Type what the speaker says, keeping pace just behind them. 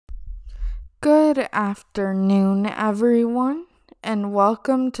Good afternoon, everyone, and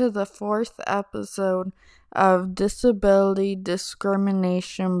welcome to the fourth episode of Disability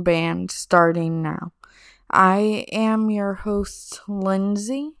Discrimination Ban starting now. I am your host,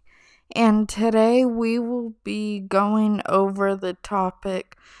 Lindsay, and today we will be going over the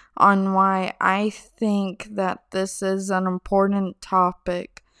topic on why I think that this is an important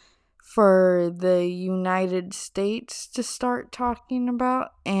topic for the United States to start talking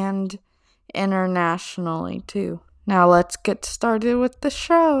about and internationally too. Now let's get started with the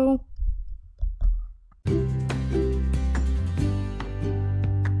show.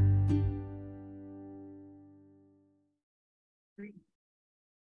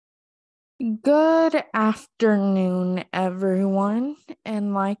 Good afternoon, everyone.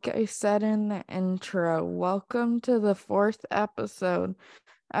 And like I said in the intro, welcome to the fourth episode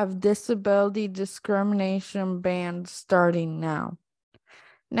of Disability Discrimination Ban starting now.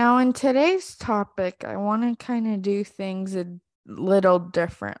 Now, in today's topic, I want to kind of do things a little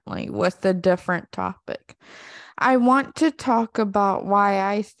differently with a different topic. I want to talk about why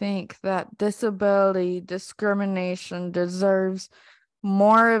I think that disability discrimination deserves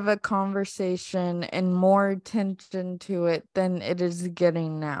more of a conversation and more attention to it than it is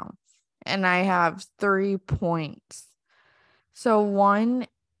getting now. And I have 3 points. So one,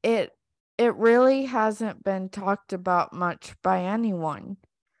 it really hasn't been talked about much by anyone.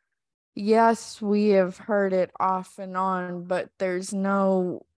 Yes, we have heard it off and on, but there's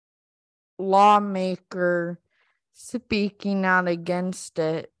no lawmaker speaking out against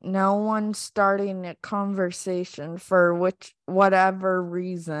it. No one starting a conversation for whatever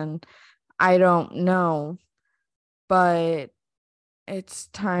reason. I don't know. But it's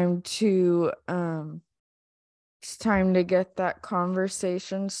time to get that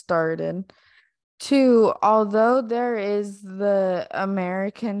conversation started. Two, although there is the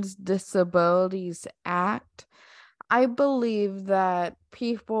Americans Disabilities Act, I believe that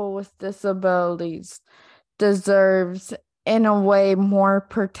people with disabilities deserves, in a way, more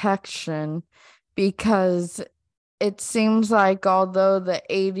protection because it seems like although the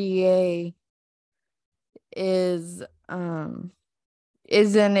ADA is in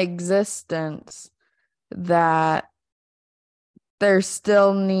existence, that there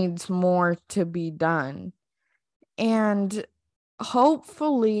still needs more to be done. And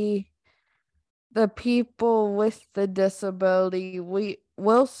hopefully the people with the disability we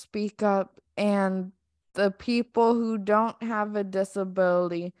will speak up, and the people who don't have a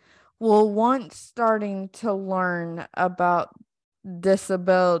disability will want starting to learn about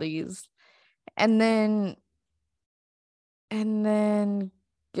disabilities, and then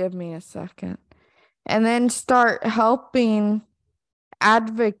give me a second, and then start helping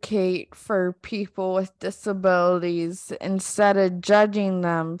advocate for people with disabilities instead of judging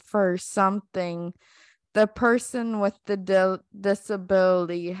them for something the person with the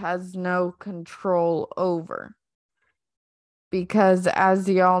disability has no control over. Because as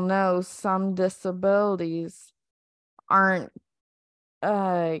y'all know, some disabilities aren't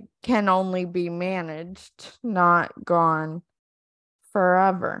can only be managed, not gone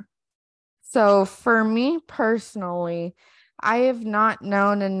forever. So for me personally, I have not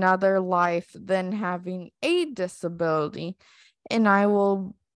known another life than having a disability, and I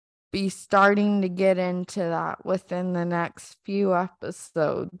will be starting to get into that within the next few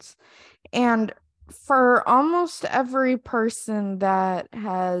episodes. And for almost every person that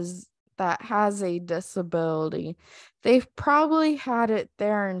has a disability, they've probably had it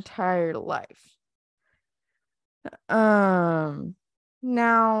their entire life.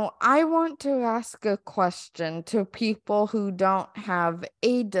 Now I want to ask a question to people who don't have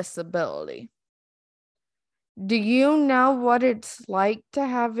a disability. Do you know what it's like to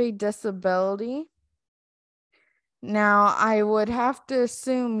have a disability? Now, I would have to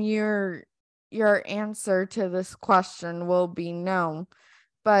assume your answer to this question will be no,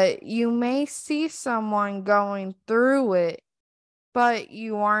 but you may see someone going through it, but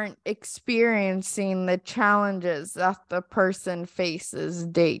you aren't experiencing the challenges that the person faces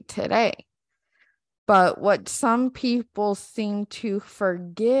day to day. But what some people seem to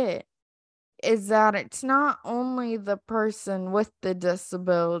forget is that it's not only the person with the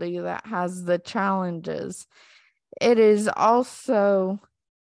disability that has the challenges. It is also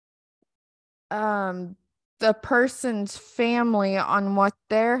the person's family on what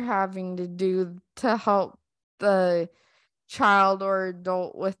they're having to do to help the child or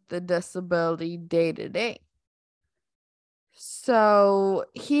adult with the disability day to day. So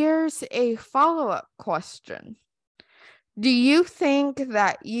here's a follow-up question. Do you think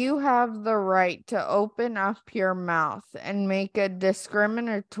that you have the right to open up your mouth and make a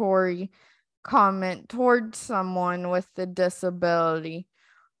discriminatory comment towards someone with a disability,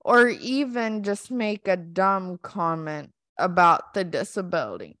 or even just make a dumb comment about the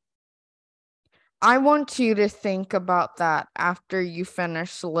disability. I want you to think about that after you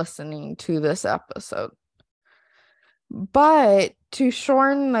finish listening to this episode. But to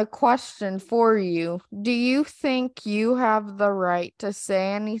shorten the question for you, do you think you have the right to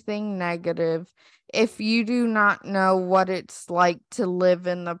say anything negative if you do not know what it's like to live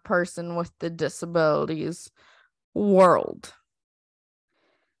in the person with the disabilities world?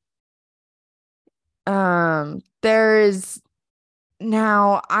 I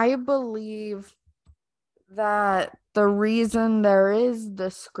believe that the reason there is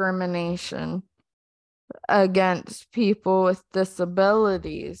discrimination against people with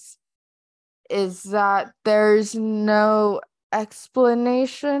disabilities is that there's no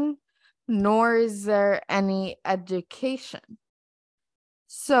explanation, nor is there any education.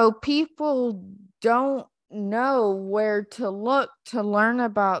 So people don't know where to look to learn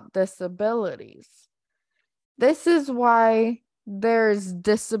about disabilities. This is why there's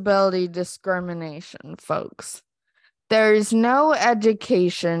disability discrimination, folks. There's no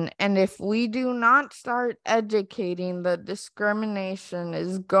education, and if we do not start educating, the discrimination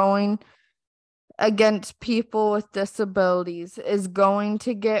is going against people with disabilities is going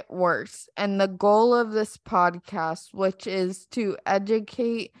to get worse. And the goal of this podcast, which is to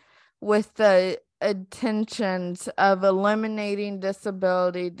educate with the intentions of eliminating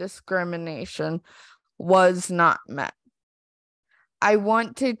disability discrimination, was not met. I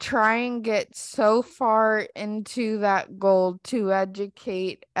want to try and get so far into that goal to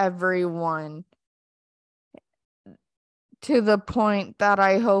educate everyone to the point that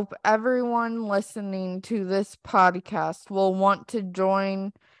I hope everyone listening to this podcast will want to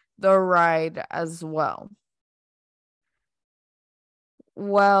join the ride as well.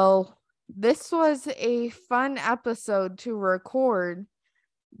 Well, this was a fun episode to record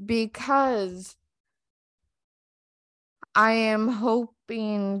because I am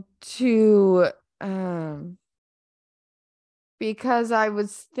hoping to, because I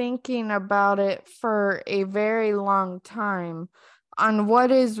was thinking about it for a very long time on what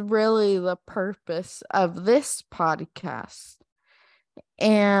is really the purpose of this podcast.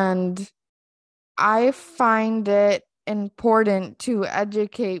 And I find it important to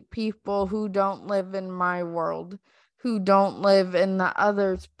educate people who don't live in my world, who don't live in the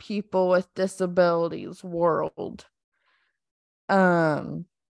other people with disabilities world.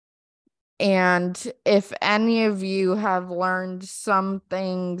 And if any of you have learned some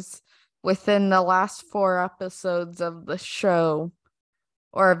things within the last 4 episodes of the show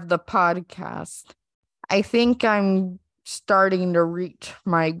or of the podcast, I think I'm starting to reach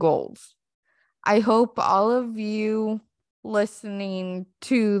my goals. I hope all of you listening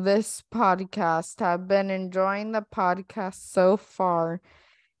to this podcast have been enjoying the podcast so far.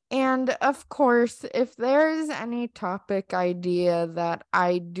 And of course, if there is any topic idea that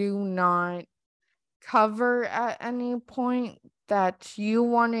I do not cover at any point that you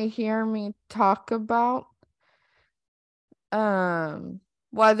want to hear me talk about,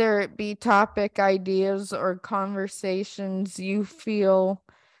 whether it be topic ideas or conversations you feel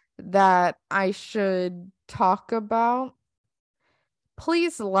that I should talk about,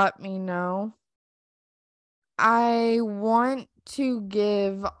 please let me know. I want to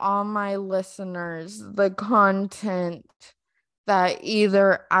give all my listeners the content that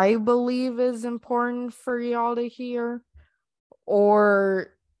either I believe is important for y'all to hear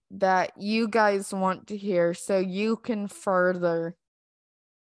or that you guys want to hear so you can further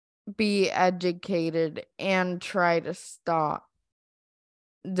be educated and try to stop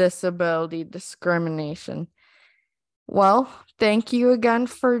disability discrimination. Well, thank you again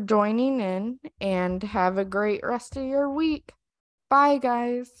for joining in and have a great rest of your week. Bye,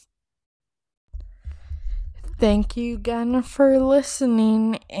 guys. Thank you again for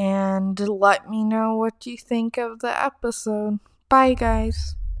listening and let me know what you think of the episode. Bye,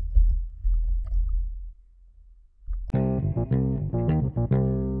 guys.